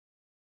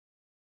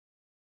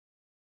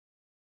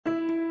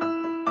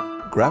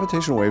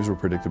Gravitational waves were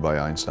predicted by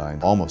Einstein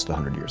almost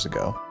 100 years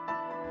ago.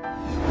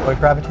 A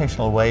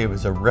gravitational wave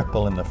is a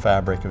ripple in the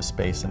fabric of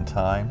space and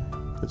time.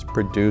 It's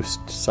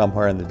produced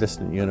somewhere in the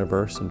distant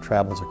universe and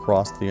travels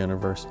across the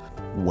universe.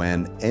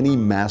 When any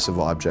massive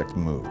object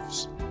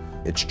moves,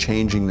 it's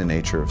changing the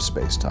nature of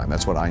space-time.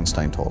 That's what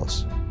Einstein told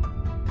us.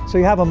 So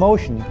you have a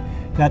motion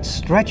that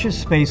stretches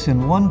space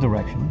in one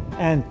direction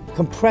and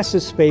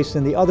compresses space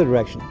in the other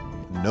direction.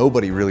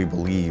 Nobody really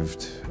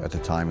believed at the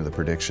time of the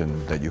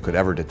prediction that you could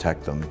ever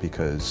detect them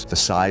because the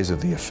size of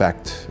the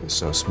effect is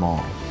so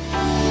small.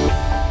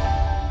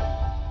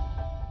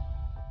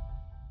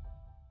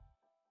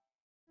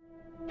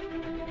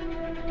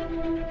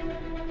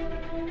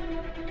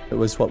 It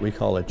was what we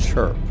call a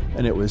chirp,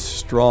 and it was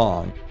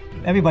strong.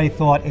 Everybody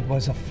thought it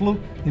was a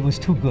fluke. It was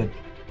too good.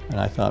 And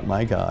I thought,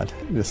 my God,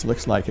 this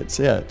looks like it's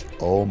it.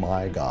 Oh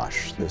my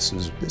gosh, this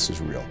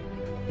is real.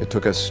 It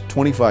took us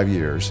 25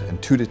 years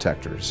and 2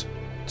 detectors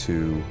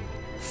to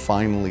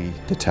finally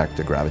detect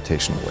a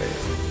gravitational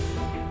wave.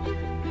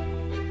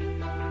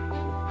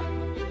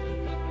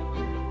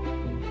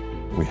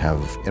 We have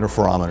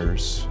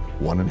interferometers,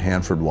 one in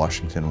Hanford,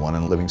 Washington, one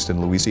in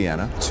Livingston,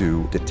 Louisiana,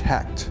 to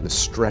detect the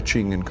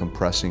stretching and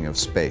compressing of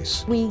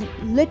space. We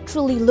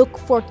literally look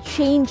for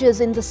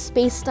changes in the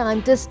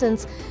space-time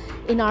distance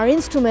in our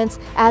instruments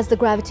as the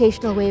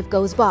gravitational wave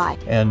goes by.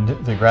 And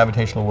the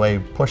gravitational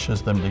wave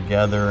pushes them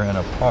together and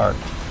apart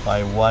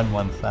by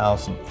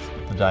 1/1000th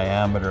the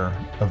diameter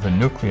of the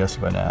nucleus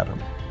of an atom.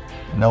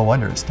 No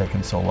wonder it's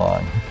taken so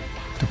long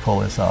to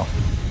pull this off.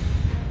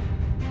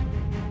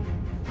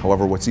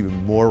 However, what's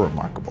even more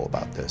remarkable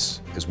about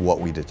this is what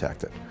we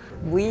detected.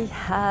 We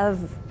have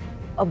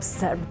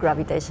observed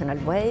gravitational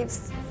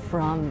waves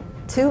from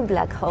 2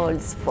 black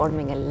holes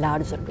forming a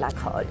larger black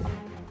hole.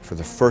 For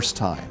the first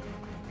time,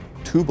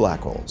 2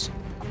 black holes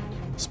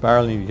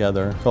Spiraling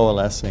together,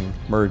 coalescing,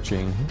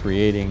 merging,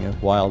 creating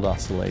wild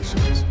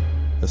oscillations.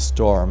 A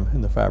storm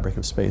in the fabric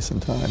of space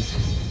and time.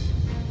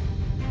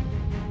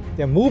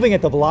 They're moving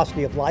at the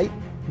velocity of light,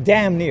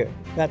 damn near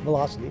that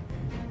velocity.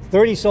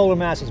 30 solar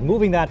masses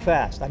moving that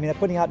fast. I mean, they're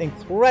putting out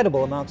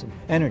incredible amounts of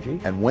energy.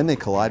 And when they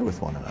collide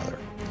with one another,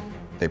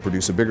 they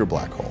produce a bigger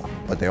black hole,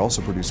 but they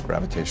also produce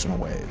gravitational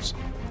waves.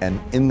 And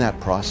in that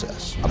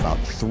process, about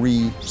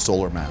 3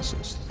 solar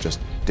masses just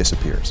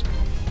disappears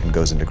and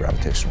goes into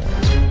gravitational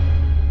waves.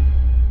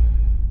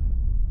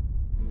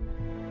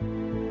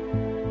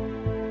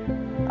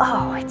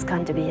 Oh, it's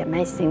going to be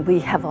amazing. We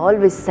have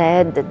always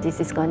said that this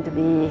is going to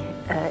be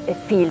a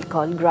field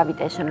called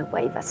gravitational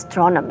wave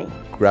astronomy.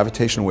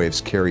 Gravitational waves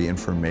carry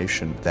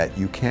information that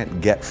you can't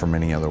get from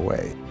any other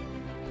way.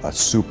 A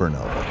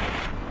supernova,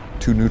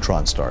 2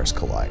 neutron stars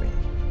colliding,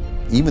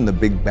 even the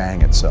Big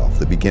Bang itself,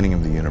 the beginning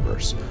of the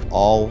universe,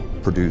 all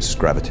produce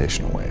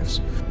gravitational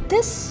waves.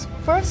 This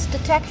first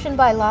detection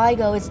by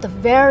LIGO is the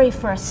very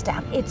first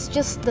step. It's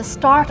just the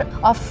start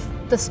of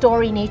the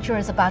story nature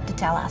is about to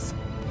tell us.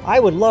 I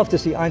would love to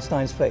see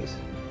Einstein's face.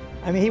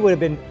 I mean, he would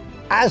have been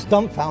as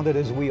dumbfounded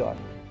as we are.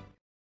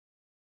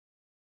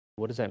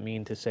 What does that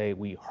mean to say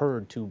we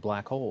heard 2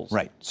 black holes?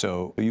 Right,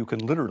 so you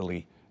can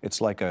literally,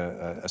 it's like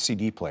a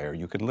CD player.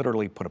 You can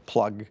literally put a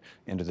plug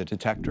into the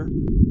detector.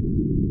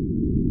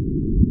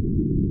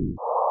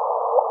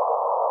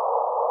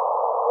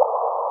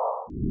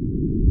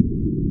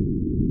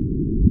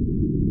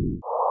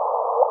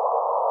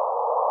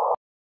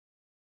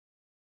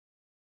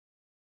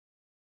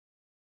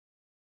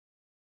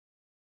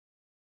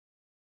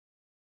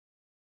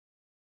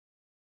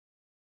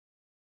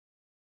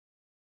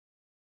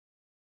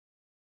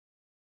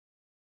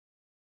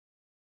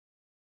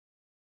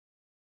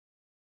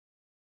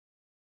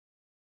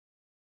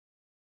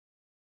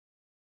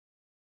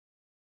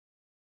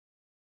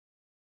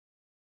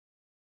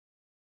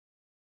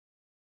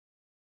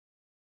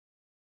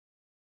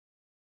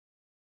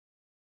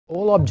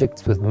 All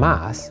objects with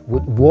mass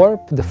would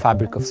warp the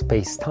fabric of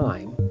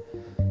space-time.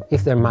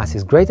 If their mass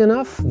is great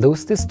enough,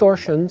 those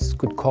distortions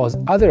could cause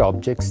other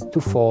objects to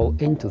fall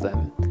into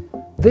them.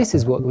 This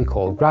is what we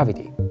call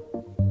gravity.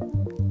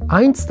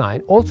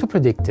 Einstein also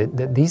predicted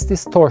that these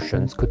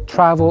distortions could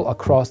travel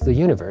across the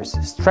universe,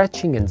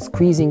 stretching and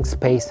squeezing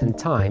space and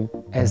time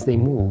as they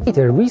move.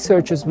 Later,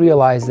 researchers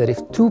realized that if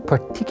 2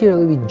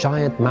 particularly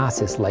giant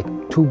masses, like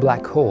 2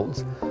 black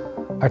holes,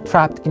 are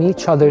trapped in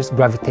each other's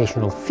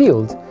gravitational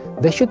field,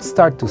 they should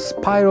start to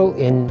spiral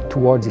in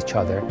towards each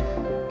other,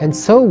 and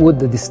so would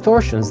the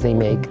distortions they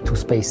make to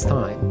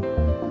space-time.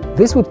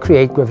 This would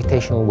create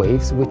gravitational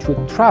waves which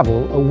would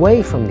travel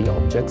away from the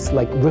objects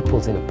like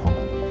ripples in a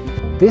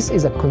pond. This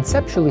is a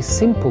conceptually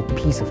simple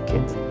piece of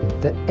kit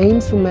that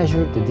aims to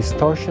measure the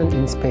distortion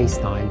in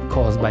space-time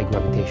caused by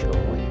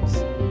gravitational waves.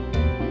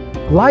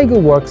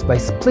 LIGO works by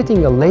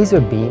splitting a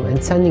laser beam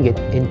and sending it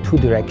in 2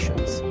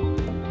 directions.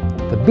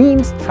 The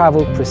beams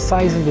travel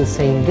precisely the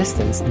same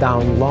distance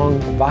down long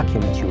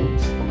vacuum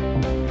tubes.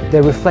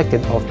 They're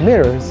reflected off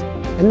mirrors,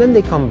 and then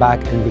they come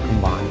back and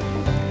recombine.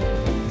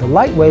 The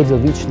light waves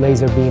of each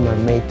laser beam are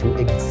made to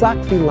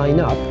exactly line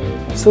up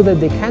so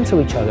that they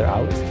cancel each other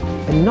out,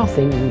 and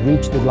nothing will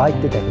reach the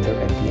light detector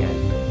at the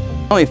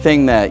end. The only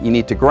thing that you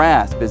need to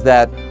grasp is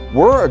that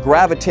were a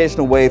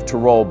gravitational wave to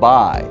roll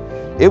by,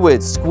 it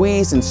would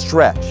squeeze and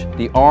stretch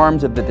the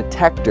arms of the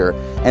detector,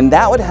 and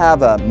that would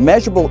have a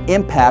measurable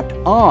impact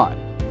on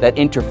that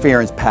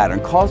interference pattern,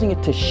 causing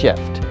it to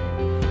shift.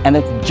 And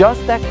it's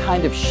just that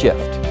kind of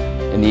shift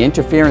in the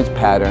interference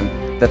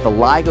pattern that the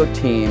LIGO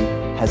team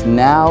has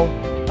now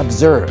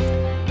observed,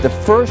 the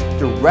first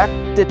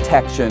direct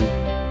detection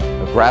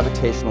of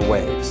gravitational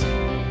waves.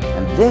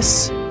 And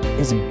this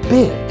is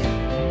big.